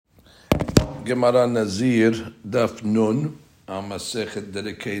Gemara Nazir, Daf Nun, a Masechet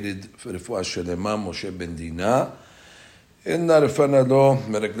dedicated for Refuah Shelema, Moshe ben Dina. Inna refana lo,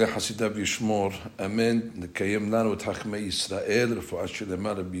 meregle Hasidav Yishmor, Amen, nekayem lanu et Chachmei Yisrael, Refuah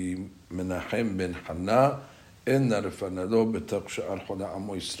Shelema, Rabbi Menachem ben Hana, Inna refana lo, betach she'ar chola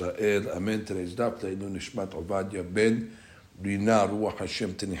amo Yisrael, Amen, today's daf, leilu nishmat Ovadia ben Rina, Ruach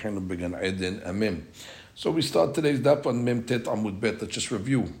Hashem, tenichenu began Eden, Amen. So we start today's daf on Mem Tet Amud Bet. Let's just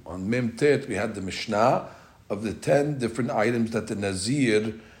review. On Mem Tet, we had the Mishnah of the 10 different items that the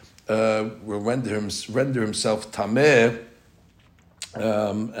Nazir will render himself tameh,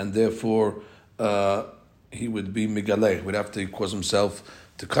 and therefore he would be migaleh. Would have to cause himself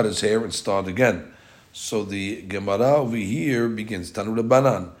to cut his hair and start again. So the Gemara over here begins Tanu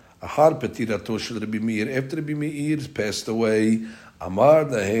Rabbanan. Ahar petirato shel Rabbi Meir. After Rabbi Meir passed away, Amar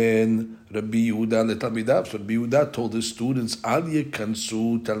lahen Rabbi Yehuda letalmidav. So Rabbi Yehuda told his students, Al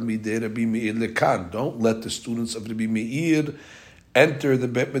yekansu talmidei Rabbi Meir lekan. Don't let the students of Rabbi Meir enter the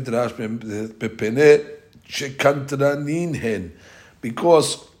Bet Midrash bepeneh shekantranin hen,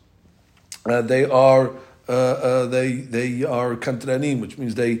 because they are kantranin, which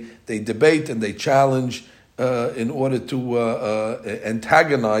means they debate and they challenge in order to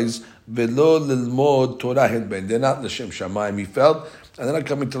antagonize. They're not l'shem shamayim, he felt, and they're not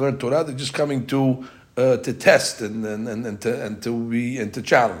coming to learn Torah. They're just coming to test and to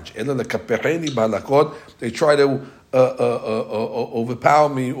challenge. They try to overpower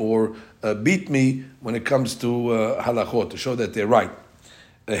me or beat me when it comes to halachot, to show that they're right.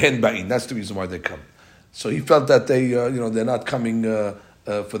 That's the reason why they come. So he felt that they're not coming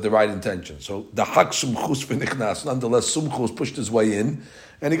for the right intention. So the hak sumchus v'nichnas. Nonetheless, Sumchus pushed his way in,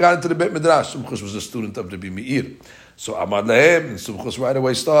 and he got into the Bet Midrash. Sumchus was a student of Rabbi Meir. So Amar Lahem, and Sumchus right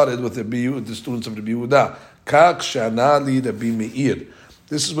away started with the students of Rabbi Yehuda. Kak shanali Rabbi Meir.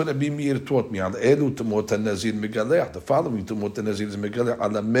 This is what Rabbi Meir taught me. Al elu tumot Nazir megaleh. The following tumot Nazir is megaleh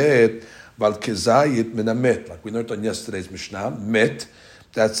alamet val kezayit minamet. Like we learned on yesterday's Mishnah, met,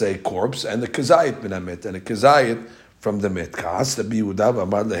 that's a corpse, and the kezayit minamet, and a kezayit from the met. Ka'as Rabbi Yehuda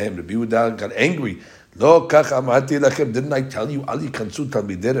v'amar lehem. Rabbi Yehuda got angry. Lo kach amarti lachem. Didn't I tell you? Ali kansu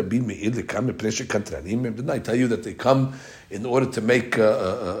talmidei Rabbi Meir lekam mepnei shekantranim. Didn't I tell you that they come in order to make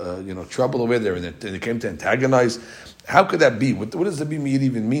trouble over there, and they came to antagonize? How could that be? What does Rabbi Meir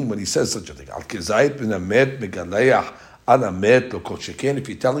even mean when he says such a thing? Al kezayit b'namet megalayach ala met lo kol sheken. If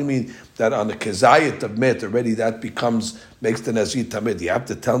you're telling me that on the kezayit of met already that makes the nazir tamed, you have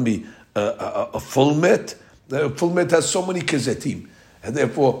to tell me a full met. The full met has so many kezetim, and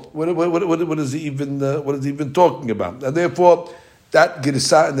therefore, what is he even talking about? And therefore, that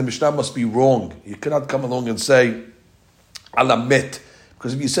girsa in the Mishnah must be wrong. You cannot come along and say ala met,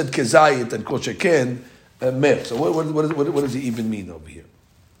 because if you said kezayit and kol sheken met, so what does he even mean over here?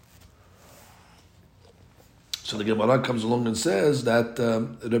 So the Gemara comes along and says that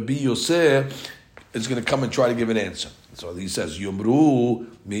Rabbi Yosef is going to come and try to give an answer. So he says, Yomru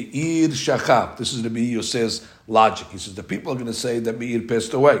Meir Shachab. This is Rabbi Yosef's logic. He says, the people are going to say that Meir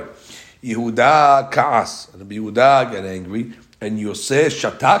passed away. Yehuda Ka'as. And Rabbi Yehuda got angry. And Yosef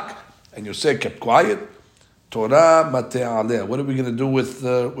Shatak. And Yosef kept quiet. Torah Mateh Aleh. What are we going to do with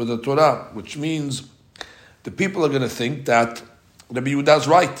the Torah? Which means the people are going to think that Rabbi Yehuda is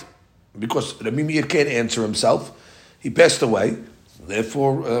right. Because Rabbi Meir can't answer himself. He passed away.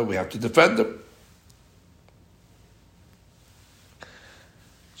 Therefore, we have to defend him.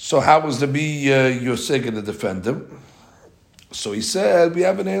 So how was Rabbi Yosef going to defend him? So he said, we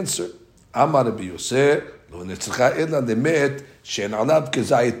have an answer. Amar Rabbi Yosef, lo netzcha ela lemet she'en alav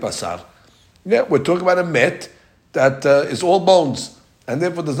kezayit basar. Yeah, we're talking about a met that is all bones, and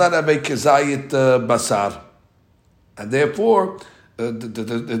therefore does not have a kezayit basar. And therefore,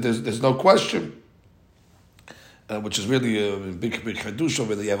 there's no question, which is really a big hadush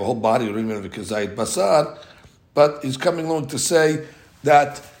over there. You have a whole body of a kezayit basar, but he's coming along to say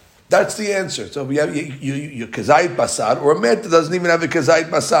that that's the answer. So we have your kezayit basar, or a met that doesn't even have a kezayit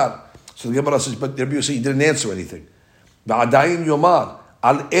basar. So the Gemara says, but Rabbi Yosef, he didn't answer anything. Ba'adayin yomar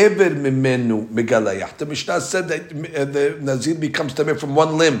al ever mimenu megalayach. The Mishnah said that the Nazir becomes tameh from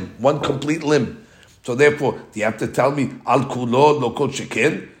one limb, one complete limb. So therefore, do you have to tell me al kulo lo kol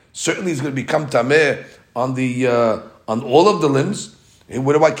sheken? Certainly, he's going to become tameh on all of the limbs. And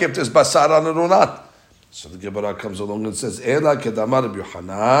what do I care if there's basar on it or not? So the Gemara comes along and says, Ela kedamar Rabbi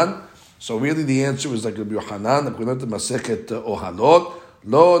Yochanan. So really the answer is like Rabbi Yochanan, like we learned the Masechet Ohalot,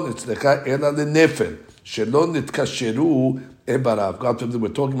 Lo nitzlecha ela lenefel, shelo nitkasheru ebarav. God forbid, we're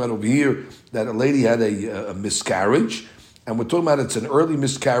talking about over here that a lady had a miscarriage, and we're talking about it's an early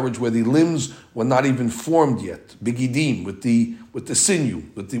miscarriage where the limbs were not even formed yet, bigidim, with the sinew,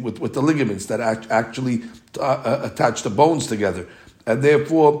 with the ligaments that actually attach the bones together, and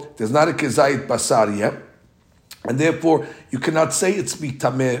therefore there's not a kezayit basar yet, and therefore you cannot say it's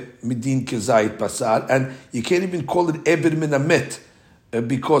mitameh midin kezayit basar, and you can't even call it eber min hamet,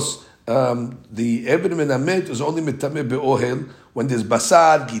 because the eber min hamet is only mitameh be'ohel when there's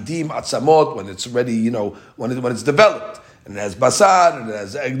basar, gidim, atzamot, when it's ready, when it's developed. And it has basar, and it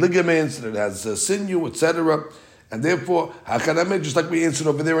has ligaments, and it has sinew, etc. And therefore, hakanamet, just like we answered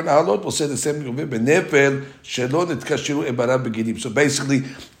over there in Ahalot, we'll say the same thing over there. Benefel shelo nitkashiru ebarav begidim. So basically,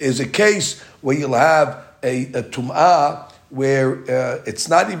 is a case where you'll have a tum'ah where it's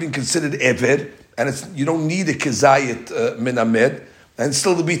not even considered eved, and you don't need a kezayit min hamed, and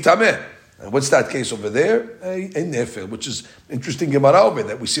still to be tameh. And what's that case over there? A nefel, which is interesting Gemara over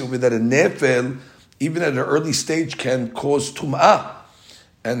that we see over that a nefel, even at an early stage, can cause tum'ah.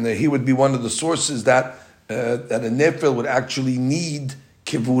 And he would be one of the sources that a nefel would actually need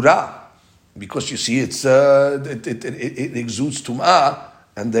kivura, because you see it exudes tum'ah,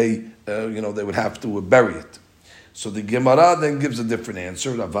 and they would have to bury it. So the Gemara then gives a different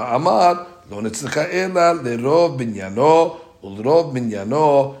answer. Rava Amar lo netzlicha ela lerov binyano ulrov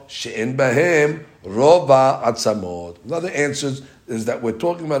binyano she'en bahem rova atzamot. Another answer is that we're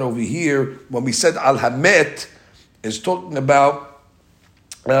talking about over here, when we said al hamet, is talking about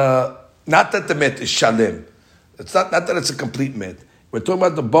not that the met is shalem. It's not that it's a complete met. We're talking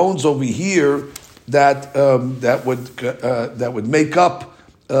about the bones over here that would make up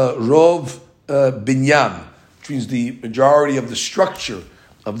rov binyan, which means the majority of the structure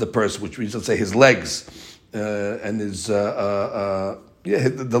of the person, which means, let's say, his legs and his the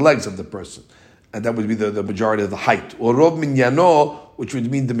legs of the person. And that would be the majority of the height. Or rov minyano, which would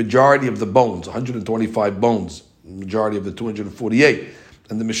mean the majority of the bones, 125 bones, the majority of the 248.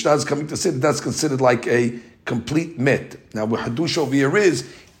 And the Mishnah is coming to say that that's considered like a complete met. Now, what hadush over here is,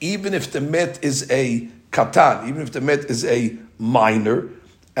 even if the met is a katan, even if the met is a minor,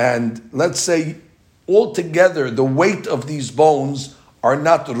 and let's say altogether the weight of these bones are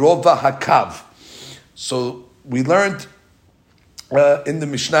not rova hakav. So we learned in the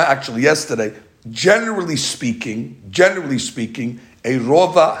Mishnah actually yesterday, generally speaking, a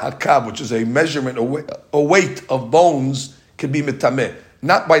rova hakav, which is a measurement, a weight of bones, can be mitameh.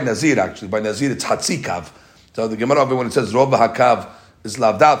 Not by Nazir, actually. By Nazir, it's hatzikav. So the Gemara, when it says rova hakav, is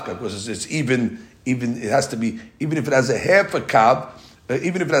lavdavka, because it's even, it has to be, even if it has a half a kav,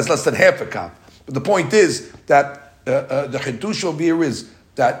 even if it has less than half a kav. But the point is that the chidush over here is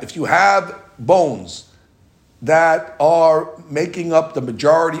that if you have bones that are making up the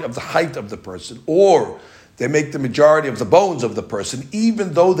majority of the height of the person, or they make the majority of the bones of the person,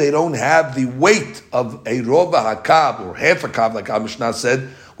 even though they don't have the weight of a rova hakav or half a kav, like our Mishnah said,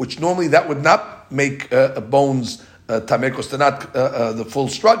 which normally that would not make bones tameh, because they're not the full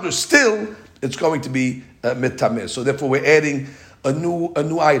structure. Still, it's going to be mitameh. So therefore, we're adding a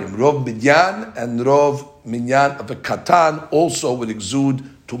new item. Rov minyan and rov minyan of a katan also would exude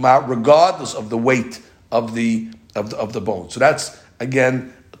tumah, regardless of the weight of the bone. So that's,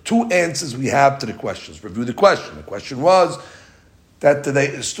 again, two answers we have to the questions. Review the question. The question was that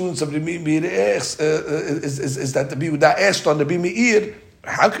the students of the Meir is that the Yehuda asked on the Meir,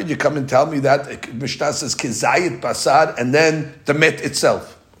 how could you come and tell me that Mishnah says kezayit basar and then the met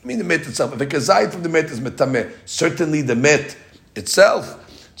itself? I mean the met itself. If a kezayit from the met is metameh, certainly the met itself.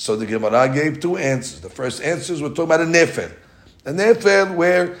 So the Gemara gave two answers. The first answer is we're talking about a nefel. A nefel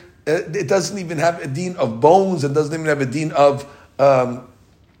where it doesn't even have a deen of bones, and doesn't even have a deen of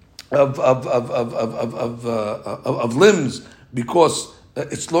limbs, because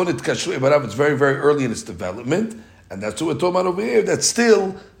it's lonit kashu ibarav. It's very, very early in its development, and that's what we're talking about over here. That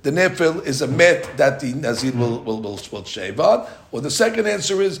still the nefil is a met that the Nazir will shave on. Or the second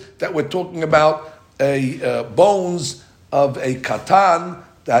answer is that we're talking about a bones of a katan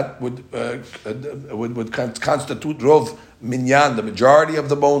that would constitute rov minyan, the majority of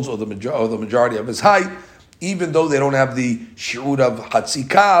the bones, or the majority of his height, even though they don't have the shiur of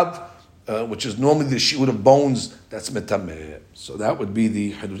hatzikav, which is normally the shiur of bones that's metameh. So that would be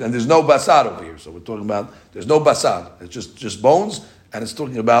the hadush. And there's no basar over here. So we're talking about, there's no basar. It's just bones, and it's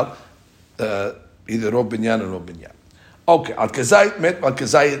talking about either rov binyan or rov binyan. Okay, al kezayit met, al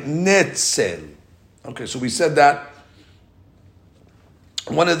kezayit netzel. Okay, so we said that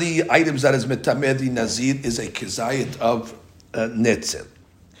one of the items that is metameh the Nazir is a kezayit of netzel.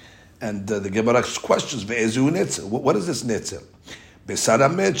 And the Gemara questions, ve'ezu netzel. What is this netzel?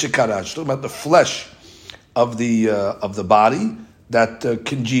 Besaramet shekarach, talking about the flesh of the body that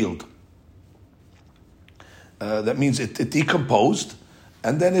congealed. That means it decomposed,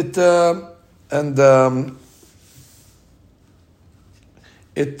 and then it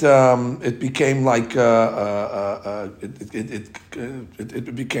became like it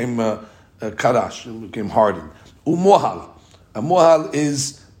became karash. It became hardened. Umohal. A mohal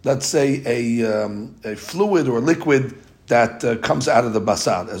is, let's say, a fluid or liquid that comes out of the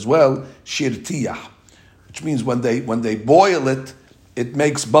basar as well. Shirtiyah, which means when they boil it, it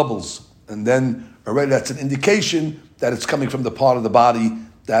makes bubbles, and then already that's an indication that it's coming from the part of the body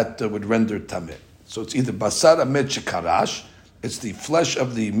that would render tameh. So it's either basar amet shekarash, it's the flesh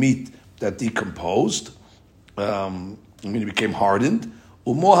of the meat that decomposed, it became hardened,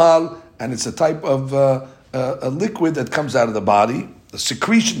 umohal, and it's a type of a liquid that comes out of the body, a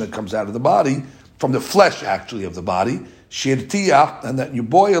secretion that comes out of the body, from the flesh actually of the body, shirtiyah, and that you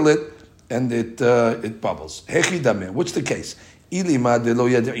boil it, and it bubbles. Hechi dameh. What's the case? If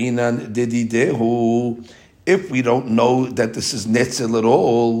we don't know that this is netzel at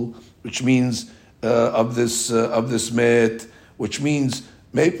all, which means of this met, which means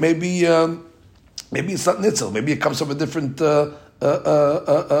maybe it's not netzel, maybe it comes from a different part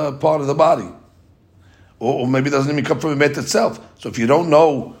of the body, or maybe it doesn't even come from a met itself. So if you don't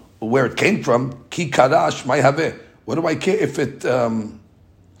know where it came from, ki karash may have it. What do I care if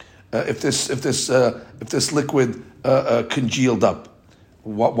this liquid congealed up?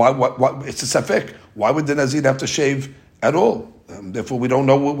 Why? It's a safek. Why would the Nazir have to shave at all? Therefore, we don't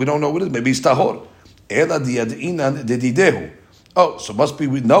know what it is. Maybe it's tahor. Oh, so must be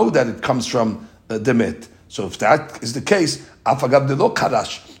we know that it comes from the met. So if that is the case, afagab de lo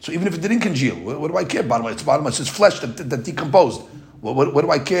karash. So even if it didn't congeal, what do I care? It's just flesh that decomposed. What do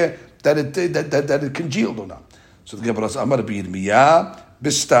I care that it congealed or not? So the Gemara says, Amar b'Yirmiyah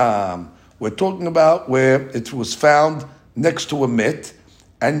bistam. We're talking about where it was found next to a mit,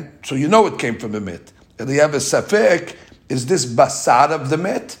 and so you know it came from a mit. And you have a safek, is this basar of the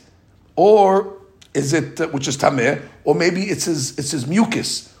mit, or is it, which is tameh, or maybe it's his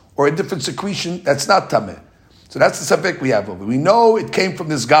mucus, or a different secretion that's not tameh. So that's the safek we have over. We know it came from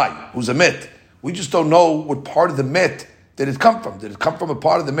this guy who's a mit. We just don't know what part of the mit did it come from. Did it come from a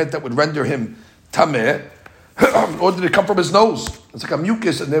part of the mit that would render him tameh, or did it come from his nose? It's like a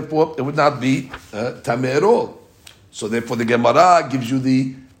mucus, and therefore it would not be tameh at all. So therefore the Gemara gives you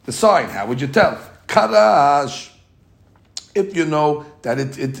the sign. How would you tell? Karash. If you know that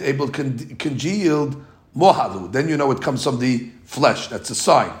it's able congealed, mohalu, then you know it comes from the flesh. That's a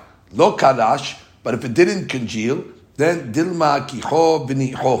sign. Lo karash, but if it didn't congeal, then dilma kiho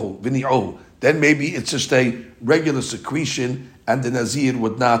v'ni'ohu. Then maybe it's just a regular secretion, and the Nazir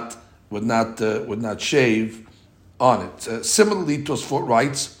would not shave on it. Similarly, Tosfot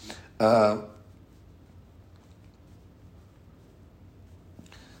writes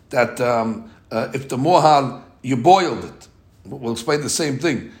that if the mohal, you boiled it, we'll explain the same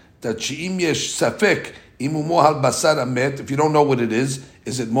thing, that she'im yesh safek imu mohal basar amet, if you don't know what it is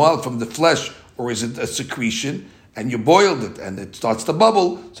it mohal from the flesh or is it a secretion, and you boiled it and it starts to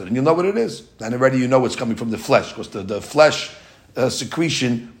bubble, so then you know what it is. Then already you know it's coming from the flesh, because the flesh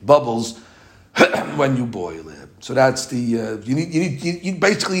secretion bubbles when you boil it. So that's the you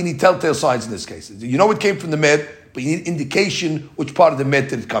need telltale signs in this case. You know it came from the med, but you need indication which part of the med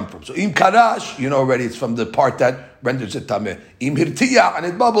did it come from. So im karash, you know already it's from the part that renders it tameh. Im hirtiya, and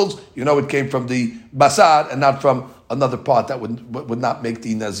it bubbles, you know it came from the basar and not from another part that would not make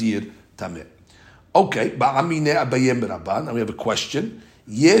the nazir tameh. Okay, ba'amine abayem rabban. Now we have a question.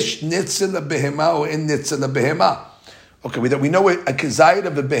 Yesh netzel behema or in netzel behema? Okay, we know a kezayit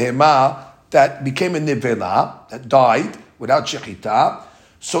of a behema that became a nevela, that died without shechita,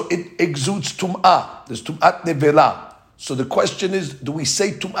 so it exudes tum'ah. There's tum'at nevela. So the question is, do we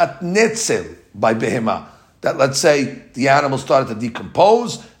say tum'at netzel by behema? That let's say the animal started to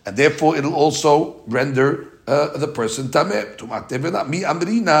decompose, and therefore it'll also render the person tameh. Tum'at nevela. Mi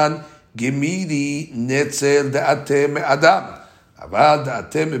amrinan gemiri netzel da'atem adam. Avad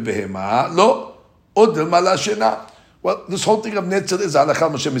da'atem behema lo odel malashena. Well, this whole thing of netzel is halakha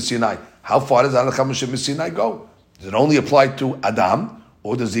Moshe Sinai. How far does halakha Moshe Sinai go? Does it only apply to Adam,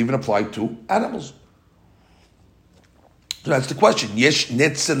 or does it even apply to animals? So that's the question. Yesh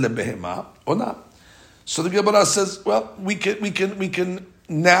netzel lebehema or not? So the Gemara says, well, we can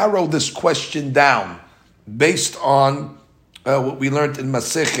narrow this question down based on what we learned in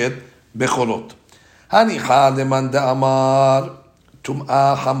Masechet Becholot. Hanicha leman da'amar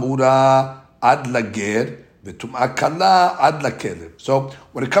tum'ah hamura ad lager. So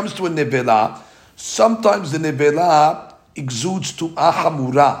when it comes to a nevela, sometimes the nevela exudes tum'ah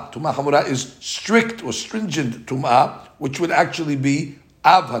hamura. Tum'ah hamura is strict or stringent tum'ah, which would actually be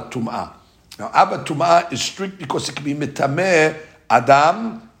avha tum'ah. Now, Abba Tum'ah is strict because it can be mitameh,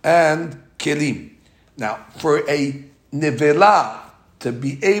 Adam, and Kelim. Now, for a nevela to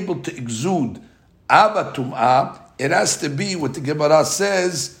be able to exude Abba Tum'ah, it has to be what the Gemara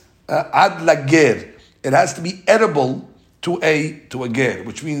says, ad lager. It has to be edible to a ger,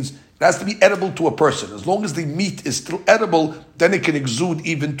 which means it has to be edible to a person. As long as the meat is still edible, then it can exude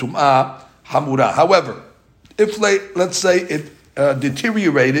even Tum'ah Hamura. However, if let's say it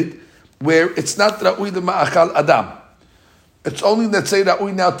deteriorated, where it's not Ra'ui the Ma'achal Adam, it's only, let's say,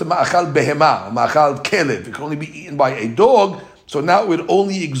 Ra'ui now to Ma'achal Behema, or Ma'achal Kelev, it can only be eaten by a dog, so now it would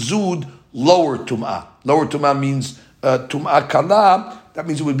only exude lower Tum'ah. Lower Tum'ah means Tum'ah Kala, that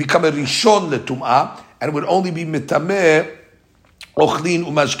means it would become a Rishon le Tum'ah, and it would only be Mitameh, Ochlin,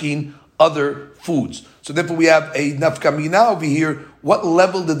 Umashkin, other foods. So therefore we have a nafkamina over here. What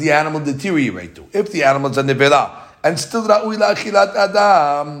level did the animal deteriorate to? If the animal is a nevela, and still Ra'ui la'achilat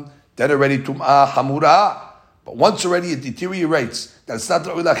Adam, then already Tum'ah Hamura. But once already it deteriorates, that's not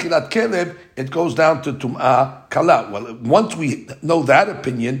Ra'ui la'achilat Keleb, it goes down to Tum'ah Kala. Well, once we know that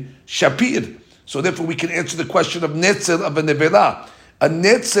opinion, Shapir. So therefore we can answer the question of netzel of a nevela. A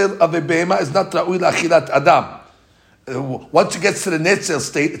netzel of a behema is not Ra'ui la'achilat Adam. Once it gets to the netzel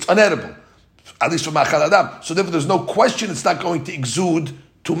state, it's unedible, at least for Ma'achal Adam. So therefore there's no question it's not going to exude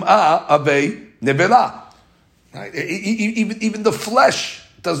Tum'ah of a nevela. Right? Even the flesh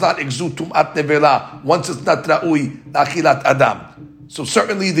does not exude Tum'at nevela once it's not Ra'ui la'achilat Adam. So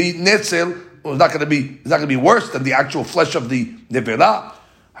certainly the netzel is not going to be worse than the actual flesh of the nevela.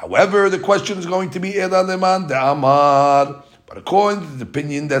 However, the question is going to be Ela leman de'amar. But according to the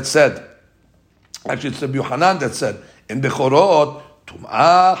opinion that said, actually it's Rabbi Yohanan that said, in Bechorot,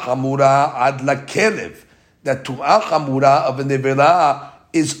 Tum'ah Hamura ad lakelev, that Tum'ah Hamura of a nevela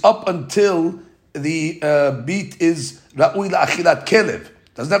is up until the beat is Ra'ui la'achilat kelev.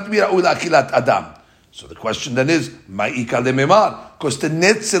 Doesn't have to be Ra'ui la'achilat Adam. So the question then is, Ma'ika lememar, because the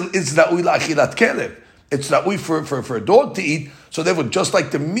netzel is Ra'ui la'achilat kelev. It's Ra'ui for a dog to eat, so therefore just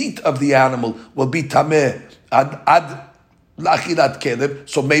like the meat of the animal will be Tameh ad la'achilat kelev,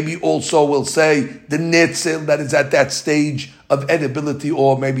 so maybe also we'll say the netzel that is at that stage of edibility,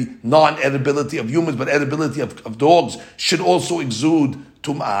 or maybe non-edibility of humans, but edibility of dogs, should also exude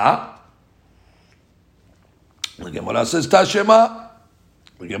Tum'ah. The Gemara says Tashema.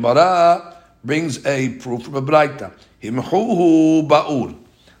 The Gemara brings a proof from a Braita. Himchuhu ba'ur.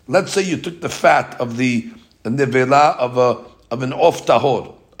 Let's say you took the fat of the nevela of an off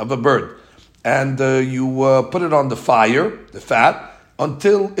tahor, of a bird, and you put it on the fire, the fat,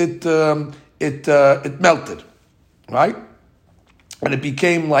 until it melted, right? And it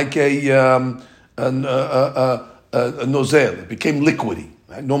became like a nozel. It became liquidy.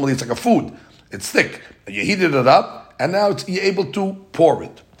 Right? Normally it's like a food. It's thick. And you heated it up, and now you're able to pour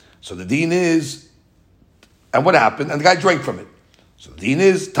it. So the deen is, and what happened? And the guy drank from it. So the deen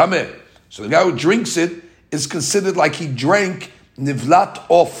is tameh. So the guy who drinks it is considered like he drank nivlat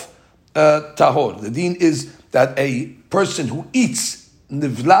of tahor. The deen is that a person who eats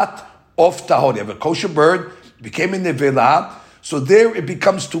nivlat of tahor, you have a kosher bird, became a nivela, so there it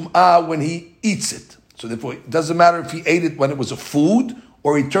becomes tum'ah when he eats it. So therefore, it doesn't matter if he ate it when it was a food,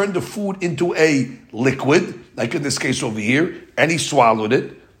 or he turned the food into a liquid, like in this case over here, and he swallowed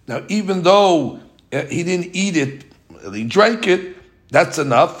it. Now, even though he didn't eat it, he drank it, that's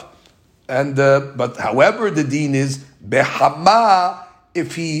enough. And but however, the deen is behama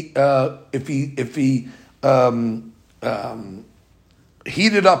if he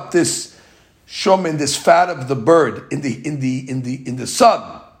heated up this shomen, this fat of the bird in the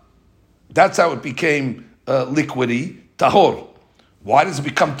sun. That's how it became liquidy tahor. Why does it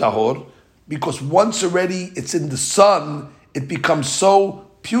become tahor? Because once already it's in the sun, it becomes so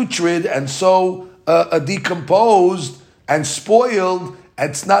putrid and so decomposed and spoiled,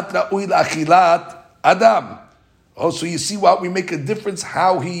 and it's not ra'ui la'achilat Adam. Oh, so you see why we make a difference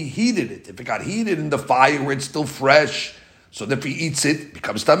how he heated it. If it got heated in the fire where it's still fresh, so that if he eats it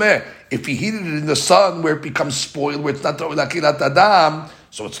becomes tameh. If he heated it in the sun where it becomes spoiled, where it's not ra'ui la'achilat Adam,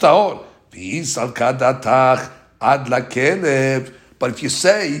 so it's tahor. V'hisal kadatach ad la'kelev. But if you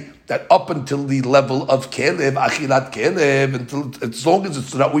say that up until the level of kelev, achilat kelev, until as long as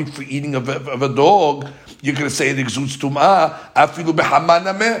it's not for eating of a dog, you're going to say it exudes tum'ah afilu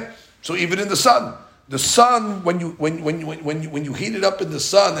behamanameh. So even in the sun, when you heat it up in the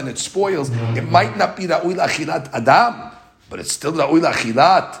sun and it spoils, it might not be ra'ui achilat adam, but it's still ra'ui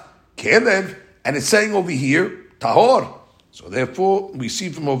achilat kelev, and it's saying over here tahor. So therefore, we see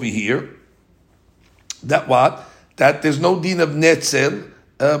from over here that what? That there's no din of netzel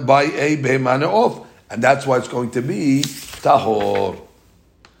by a behemane off, and that's why it's going to be tahor.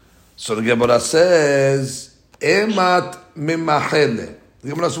 So the Gemara says, Emat mimachele. The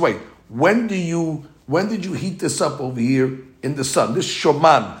Gemara says, wait, when did you heat this up over here in the sun? This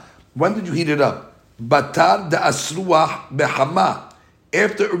shoman, when did you heat it up? Batar de asruah behama.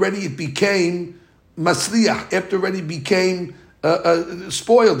 After already it became masliach, after already became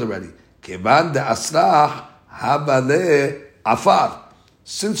spoiled already. Kevan de asrah habale afar.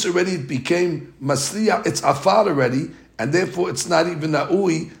 Since already it became masliach, it's afar already, and therefore it's not even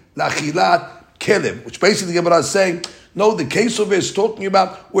na'ui lachilat kelev. Which basically the Gemara is saying, no, the case over is talking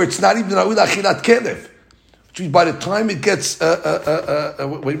about where it's not even na'ui lachilat kelev. Which means by the time it gets,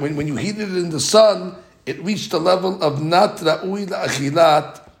 when you heat it in the sun, it reached the level of not na'ui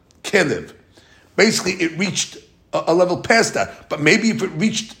lachilat kelev. Basically, it reached a level past that. But maybe if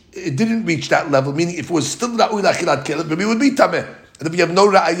it didn't reach that level, meaning if it was still na'ui lachilat kelev, maybe it would be tameh. And if you have no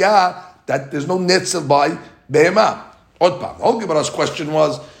ra'ayah, that there's no netzel by behemah. Odpam. The whole Gemara's question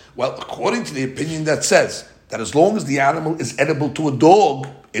was, well, according to the opinion that says that as long as the animal is edible to a dog,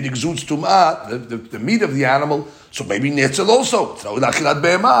 it exudes tum'ah, the meat of the animal, so maybe netzel also. It's na'ui lachilat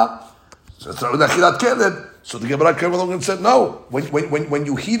behemah. So it's na'ui lachilat kelev. So the Gemara came along and said, no, when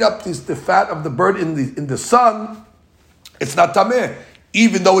you heat up the fat of the bird in the sun, it's not tameh,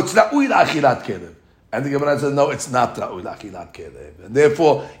 even though it's na'ui lachilat kelev. And the Gemara says, no, it's not ra'ui lachilat kelev. And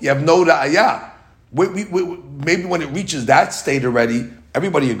therefore, you have no ra'ayah. Maybe when it reaches that state already,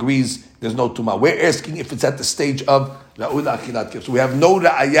 everybody agrees there's no tumah. We're asking if it's at the stage of ra'ui lachilat kelev. So we have no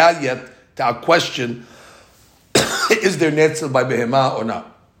ra'ayah yet to our question, is there netzel by behemah or not?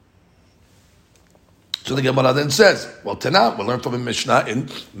 So the Gemara then says, well, Tanah, we'll learn from a Mishnah in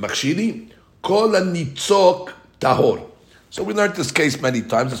Machshiri, Kol nitzok tahor. So we learned this case many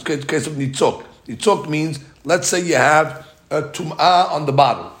times, this case of nitzok. Nitzok means, let's say you have a tum'ah on the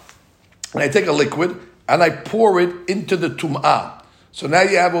bottle, and I take a liquid, and I pour it into the tum'ah. So now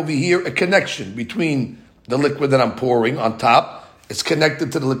you have over here a connection between the liquid that I'm pouring on top, it's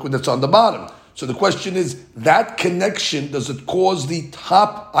connected to the liquid that's on the bottom. So the question is, that connection, does it cause the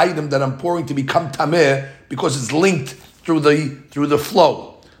top item that I'm pouring to become tameh because it's linked through the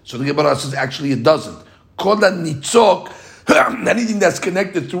flow? So the Gemara says, actually it doesn't. Kol nitzok, anything that's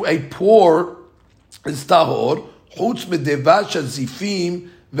connected through a pour is tahor, chutz medevash zifim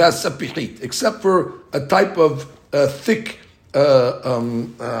v'asapichit, except for a type of thick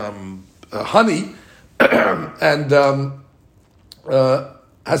honey and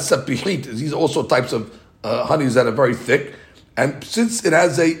hasapichit. These are also types of honeys that are very thick, and since it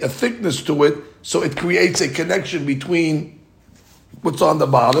has a thickness to it, so it creates a connection between what's on the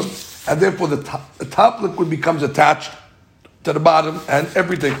bottom, and therefore the top liquid becomes attached to the bottom, and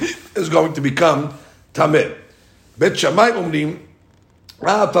everything is going to become tameh. Bet Shammai omrim,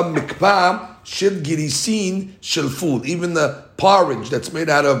 from mikpah shel girisin shel food. Even the porridge that's made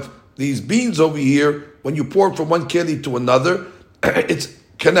out of these beans over here, when you pour it from one keli to another, it's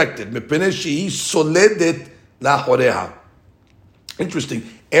connected. Interesting.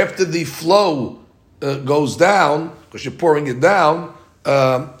 After the flow goes down, because you're pouring it down,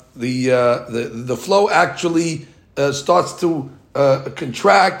 the flow actually starts to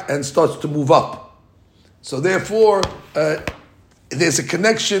contract and starts to move up. So therefore, there's a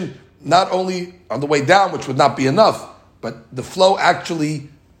connection not only on the way down, which would not be enough, but the flow actually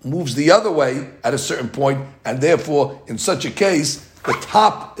moves the other way at a certain point, and therefore, in such a case, the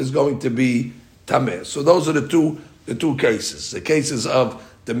top is going to be tameh. So those are the two cases. The cases of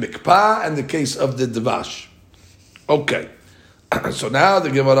the mikpah and the case of the devash. Okay. So now the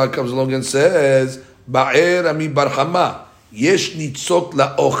Gemara comes along and says, Ba'er ami barhama, yesh nitzok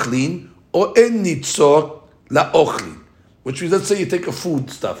la'ochlin, or en nitzok la'ochlin. Which means, let's say you take a food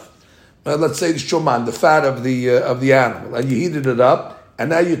stuff. Let's say the shoman, the fat of the animal, and you heated it up,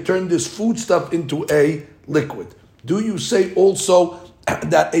 and now you turn this food stuff into a liquid. Do you say also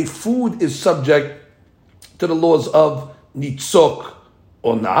that a food is subject to the laws of nitzok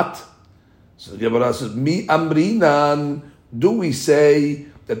or not? So the Gemara says, Mi amrinan, do we say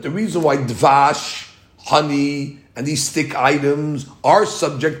that the reason why dvash, honey, and these thick items are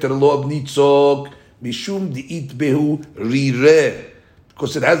subject to the law of nitzok, mishum di'it behu rireh,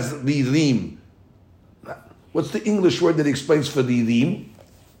 because it has ririm. What's the English word that explains for ririm?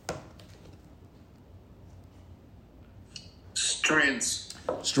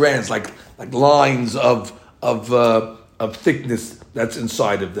 Strands, like lines of thickness that's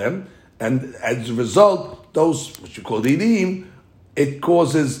inside of them, and as a result, those which you call ririm, it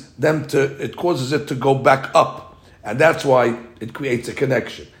causes it to go back up, and that's why it creates a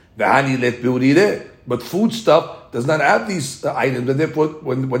connection. But food stuff does not have these items, and therefore,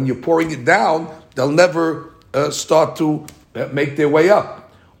 when you're pouring it down, they'll never start to make their way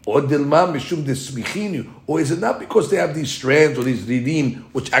up. Or dilma mishum desmichinu, or is it not because they have these strands or these ridim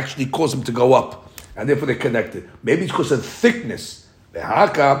which actually cause them to go up, and therefore they're connected? Maybe it's because of thickness.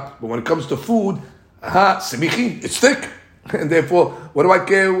 But when it comes to food, semichin, it's thick, and therefore, what do I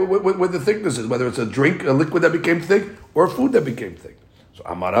care what the thickness is? Whether it's a drink, a liquid that became thick, or food that became thick. So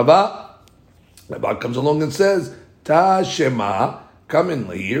Amar Rabba comes along and says, Ta Shema, come in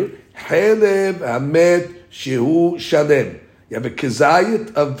here, Chelev Hamet Shehu Shalem. You have a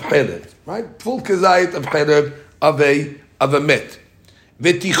kezayit of chelev, right? Full kezayit of chelev of a met.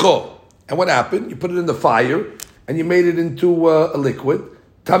 Veticho. And what happened? You put it in the fire and you made it into a liquid.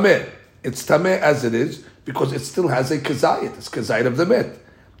 Tameh. It's tameh as it is because it still has a kezayit. It's kezayit of the met.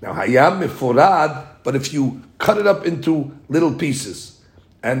 Now hayam mifurad, but if you cut it up into little pieces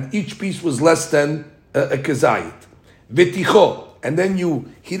and each piece was less than a kezayit. Veticho. And then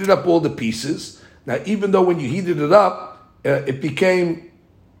you heated up all the pieces. Now even though when you heated it up, it became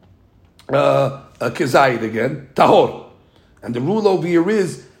a kezayit again, tahor. And the rule over here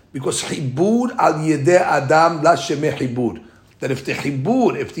is because chibur al yedei adam la shemeh chibur. That if the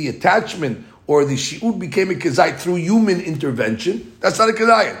attachment or the shiur became a kezayit through human intervention, that's not a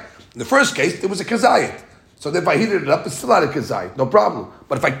kezayit. In the first case, there was a kezayit. So if I heated it up, it's still not a kezayit, no problem.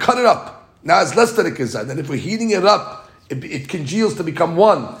 But if I cut it up, now it's less than a kezayit. And if we're heating it up, it congeals to become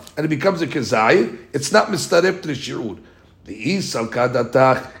one, and it becomes a kezayit, it's not mistaref to the shiur. If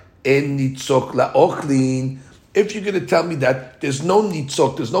you're going to tell me that there's no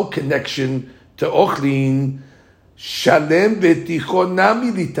nitzok, there's no connection to ochlin, shalem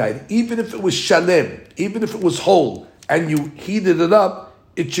v'tichonami litayr. Even if it was shalem, even if it was whole, and you heated it up,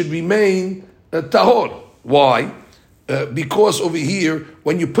 it should remain tahor. Why? Because over here,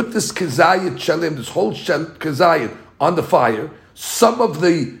 when you put this kezayit shalem, this whole kezayit on the fire, some of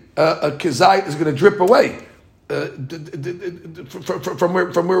the kezayit is going to drip away. From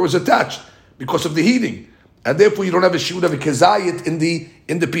where it was attached because of the heating, and therefore you don't have a shiur of a kezayit in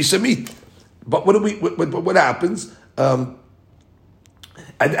the piece of meat. But what happens? And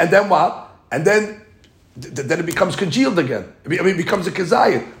then what? And then it becomes congealed again. It becomes a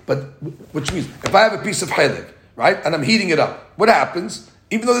kezayit. But which means if I have a piece of chelev, right, and I'm heating it up, what happens?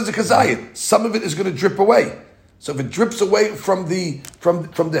 Even though there's a kezayit, some of it is going to drip away. So if it drips away from the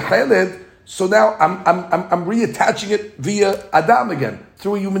chelev, so now I'm reattaching it via Adam again,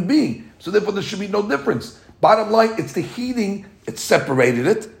 through a human being. So therefore there should be no difference. Bottom line, it's the heating, it separated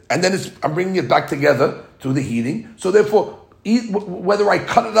it, and then I'm bringing it back together through the heating. So therefore, whether I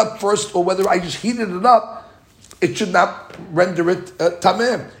cut it up first or whether I just heated it up, it should not render it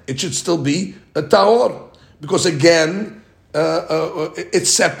tameh. It should still be a tahor. Because again,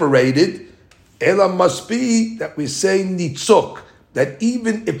 it's separated. Ela must be that we say nitzok, that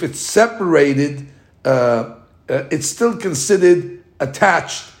even if it's separated, it's still considered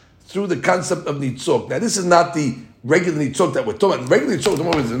attached through the concept of nitzok. Now, this is not the regular nitzok that we're talking about. Regular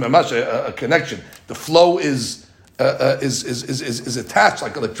nitzok is a connection. The flow is attached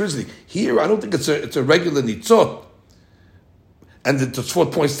like electricity. Here, I don't think it's a regular nitzok. And the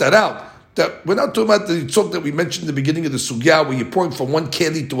Tosfot points that out. That we're not talking about the nitzok that we mentioned in the beginning of the sugya, where you're pouring from one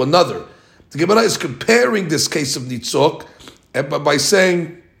keli to another. The Gemara is comparing this case of nitzok by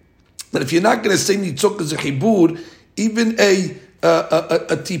saying that if you're not going to say nitzok as a chibur, even a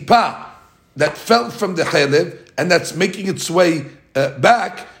tipa that fell from the chelev and that's making its way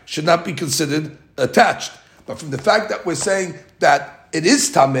back should not be considered attached. But from the fact that we're saying that it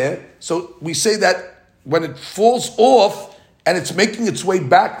is tameh, so we say that when it falls off and it's making its way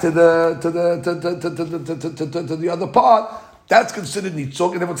back to the other part, that's considered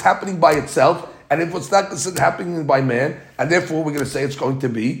nitzok. And if it's happening by itself, and if it's not considered happening by man, and therefore we're going to say it's going to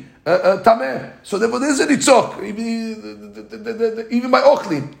be tameh. So therefore there's a nitzok, even by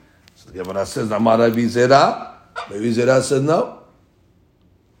ochlin. So the Gemara says, Amar Ravi Zera. Ravi Zera said no.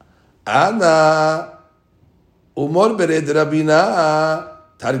 Ana umor bered Rabina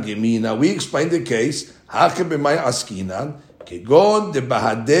targemina. We explained the case. Hakem b'may askinan. Kegon de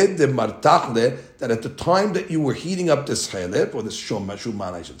bahaded de martachle. That at the time that you were heating up this chelev, or this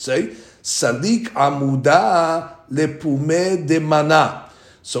shuman, I should say, salik amuda lepume de mana.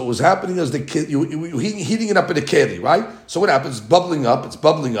 So it was happening as you heating it up in a keli, right? So what happens? It's bubbling up.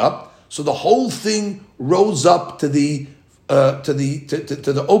 So the whole thing rose up to the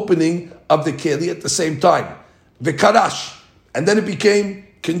opening of the keli at the same time. V'karash, and then it became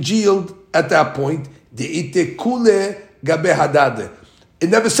congealed at that point. De'ite kule gabe hadade. It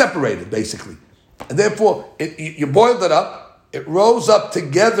never separated, basically. And therefore, you boiled it up, it rose up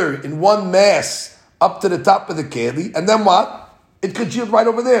together in one mass up to the top of the keli, and then what? It congealed right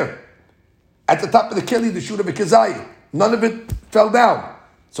over there. At the top of the keli, the shoot of a kezayit. None of it fell down.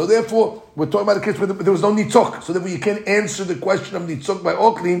 So therefore, we're talking about a case where there was no nitzok. So therefore, you can't answer the question of nitzok by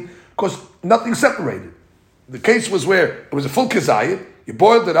ochlin because nothing separated. The case was where it was a full kezayit. You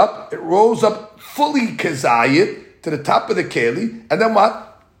boiled it up. It rose up fully kezayit to the top of the keli, and then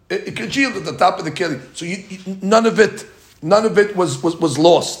what? It congealed at the top of the keli. So none of it was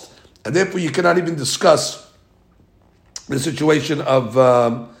lost, and therefore you cannot even discuss the situation of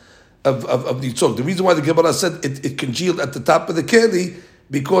nitzok. The reason why the Gemara said it congealed at the top of the keli,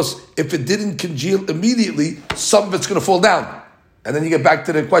 because if it didn't congeal immediately, some of it's going to fall down. And then you get back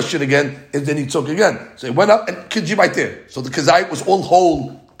to the question again, is there nitzok again? So it went up and congealed right there. So the kezayit was all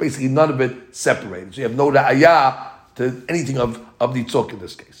whole, basically none of it separated. So you have no ra'ayah to anything of nitzok in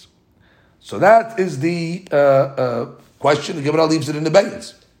this case. So that is the question. The Gemara leaves it in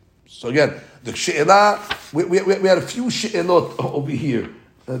abeyance. So again, the she'elah, we had a few she'elot over here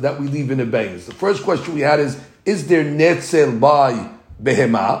that we leave in abeyance. The first question we had is there netzel by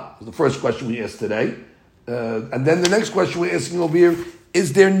behema? The first question we asked today. And then the next question we're asking over here,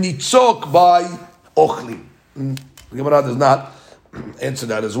 is there nitzok by ochli? The Gemara does not answer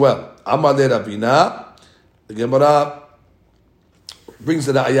that as well. Amar le Ravina, the Gemara brings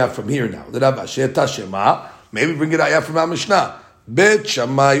the ayah from here now. The Rav Asher Tashema, maybe bring it ayah from our Mishnah. Bet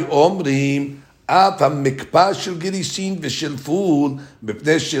Shammai Omrim, At HaMikpah Shel Girisin V'Shel Ful,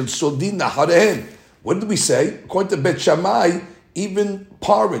 B'Pnei Shel Sodin Naharehem. What did we say? According to Bet Shammai, even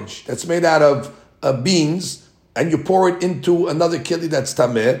porridge that's made out of beans, and you pour it into another keli that's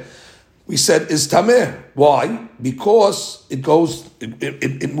tameh, we said is tameh. Why? Because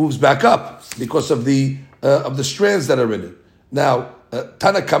it moves back up because of the strands that are in it. Now,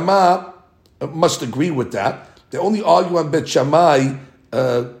 Tana Kama must agree with that. They only argue on Bet Shammai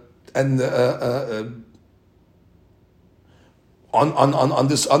on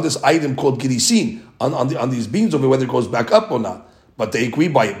this item called girisin, on these beans over whether it goes back up or not. But they agree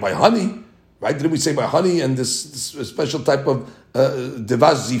by honey. Right? Didn't we say by honey and this special type of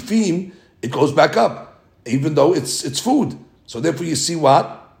devash zifim, it goes back up, even though it's food. So therefore you see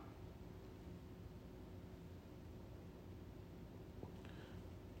what?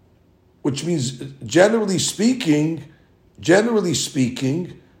 Which means, generally speaking,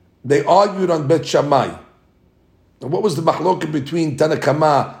 they argued on Bet Shammai. Now what was the mahloket between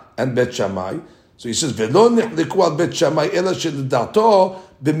Tanakama and Bet Shammai? So he says, V'lo nechleku al Bet Shammai ela shel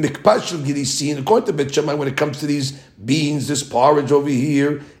b'mikpah shel girisin. According to Bet Shammai, when it comes to these beans, this porridge over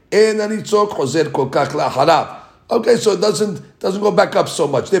here, en anitzok chozer kol kach la'acharav. Okay, so it doesn't go back up so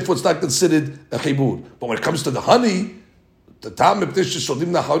much. Therefore, it's not considered a chibur. But when it comes to the honey, the tam mipnei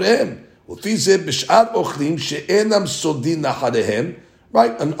shesodim nacharehem. U'fi zeh b'sh'ar ochlim she'enam sodim nacharehem.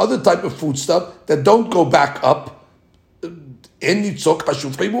 Right, another type of food stuff that don't go back up. En nitzok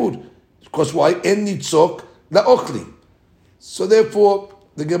hashuv chibur. Because why? En nitzok la'ochlim. So therefore,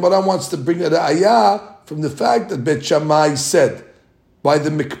 the Gemara wants to bring a ayah from the fact that Bet Shammai said by the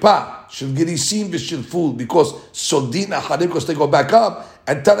mikpah shel girisim v'shel ful, because sodin acharim, because they go back up,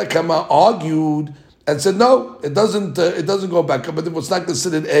 and Tanakama argued and said no, it doesn't go back up, but it's not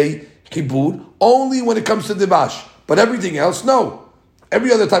considered a kibud only when it comes to divash, but everything else no,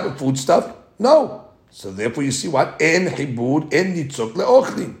 every other type of food stuff no. So therefore you see what en kibud en nitzok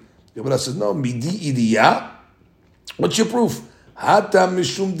leochlim. The Gemara says no, midi idiyah. What's your proof? Hata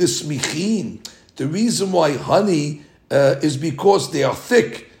mishum desmichin. The reason why honey is because they are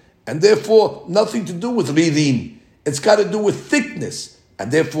thick, and therefore nothing to do with ridin. It's got to do with thickness,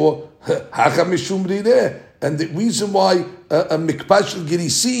 and therefore haka mishum rideh. And the reason why a mikpah shel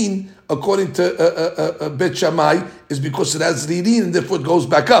girisin, according to Bet Shammai, is because it has ridin, and therefore it goes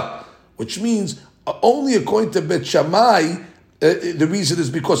back up. Which means only according to Bet Shammai, the reason is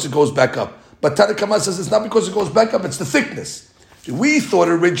because it goes back up. But Tanakama says it's not because it goes back up; it's the thickness. We thought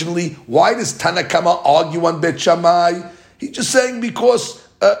originally, why does Tanakama argue on Bet Shammai? He's just saying because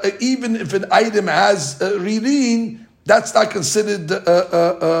even if an item has ridin, that's not considered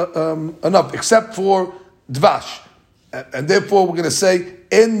enough, except for dvash. And therefore we're going to say,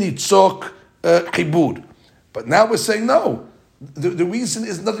 en nitzok chibur. But now we're saying no. The reason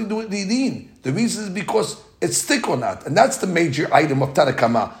is nothing to do with ridin. The reason is because it's thick or not. And that's the major item of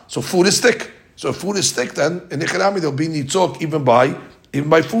Tanakama. So food is thick. So if food is thick, then in Echanami there'll be nitzok even by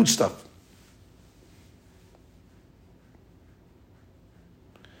food stuff.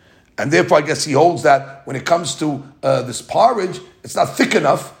 And therefore, I guess he holds that when it comes to this porridge, it's not thick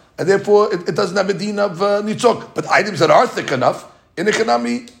enough, and therefore it doesn't have a din of nitzok. But items that are thick enough, in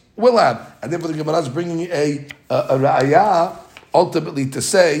Echanami will have. And therefore the Gemara is bringing a ra'ayah ultimately to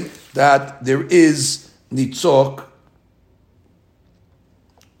say that there is nitzok.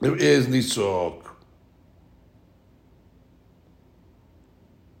 There is nitzok.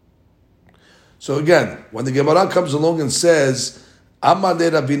 So again, when the Gemara comes along and says, Amar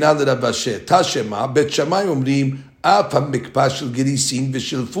le Ravina le Rav Ashi, Tashema, Bet Shammai Omrim, Af HaMikpash Shel Gerisin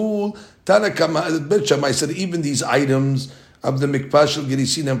V'Shel Ful, Tana Kama, Bet Shammai said, even these items of the Mikpash Shel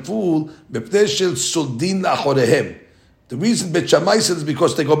Gerisin and Ful, B'pnei Shel Soldin La'achorehem. The reason Bet Shammai said is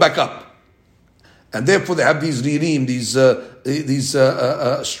because they go back up. And therefore they have these ririm, these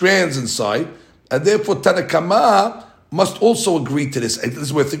strands inside, and therefore Tana Kama must also agree to this. This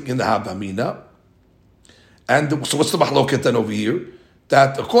is what we're thinking in the Havamina. And so what's the mahloket then over here?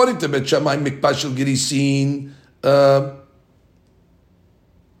 That according to Bet Shammai, Mikpash Shel Gerisin,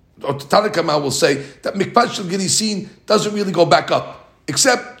 or Tana Kama will say that Mikpash Shel Gerisin doesn't really go back up,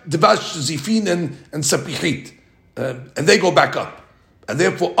 except Devash, Zifin, and Sapichit. And they go back up. And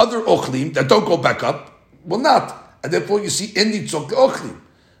therefore other Ochlim that don't go back up will not. And therefore you see Endi Tzok the Ochlim.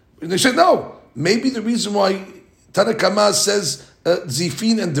 And they say, no, maybe the reason why Tana Kama says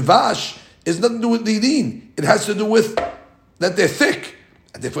Zifin and Devash is nothing to do with Lidin. It has to do with that they're thick.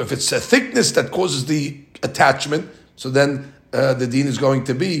 And therefore, if it's a thickness that causes the attachment, so then the deen is going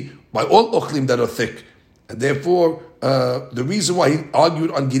to be by all ochlim that are thick. And therefore, the reason why he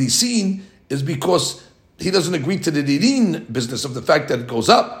argued on Girisin is because he doesn't agree to the Lidin business of the fact that it goes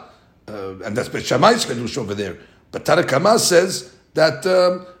up. And that's Bet Shammai's Kedush over there. But Tana Kama says that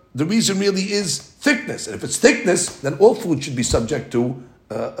the reason really is thickness. And if it's thickness, then all food should be subject to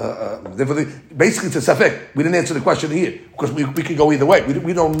basically it's a safek. We didn't answer the question here because we could go either way.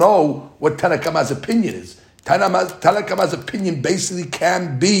 We don't know what Tana Kama's opinion is. Tana Kama's opinion basically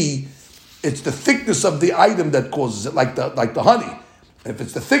can be it's the thickness of the item that causes it, like the honey. And if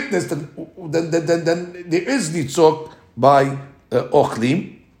it's the thickness, then there is nitzok by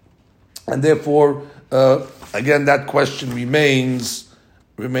ochlim, and therefore again that question remains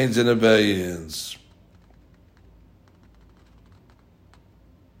in abeyance.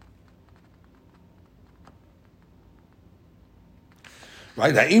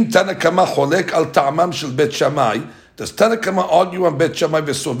 Right? Ha'im Tana Kama cholek al ta'amam shel Bet Shammai. Does Tana Kama argue on Bet Shammai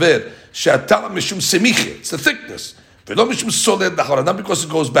v'sover she'ata'am mishum semiche? It's the thickness. V'lo mishum soled lachora. Not because it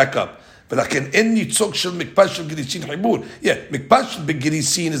goes back up. V'laken en nitzok shel mikpash shel girisin chibur. Yeah, mikpash shel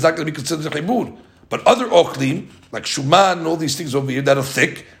girisin is not going to be considered chibur. But other ochlim, like shuman and all these things over here that are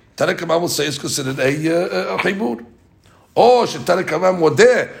thick, Tana Kama will say is considered a chibur. Or she Tana Kama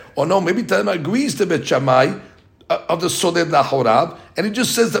modeh. Or no, maybe Tana Kama agrees to Bet Shammai of the soled lachorav, and it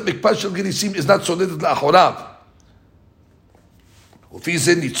just says that mikpash shel girisim is not soled lachorav. If he's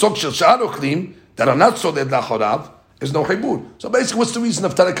in nitzok shel sha'ar ochlim that are not soled lachorav, there's no chibur. So basically, what's the reason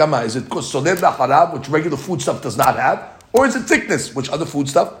of Tana Kama? Is it because soled lachorav, which regular food stuff does not have, or is it thickness, which other food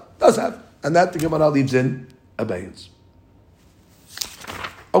stuff does have? And that the Gemara leaves in abeyance.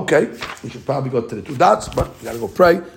 Okay, we should probably go to the two dots, but we got to go pray.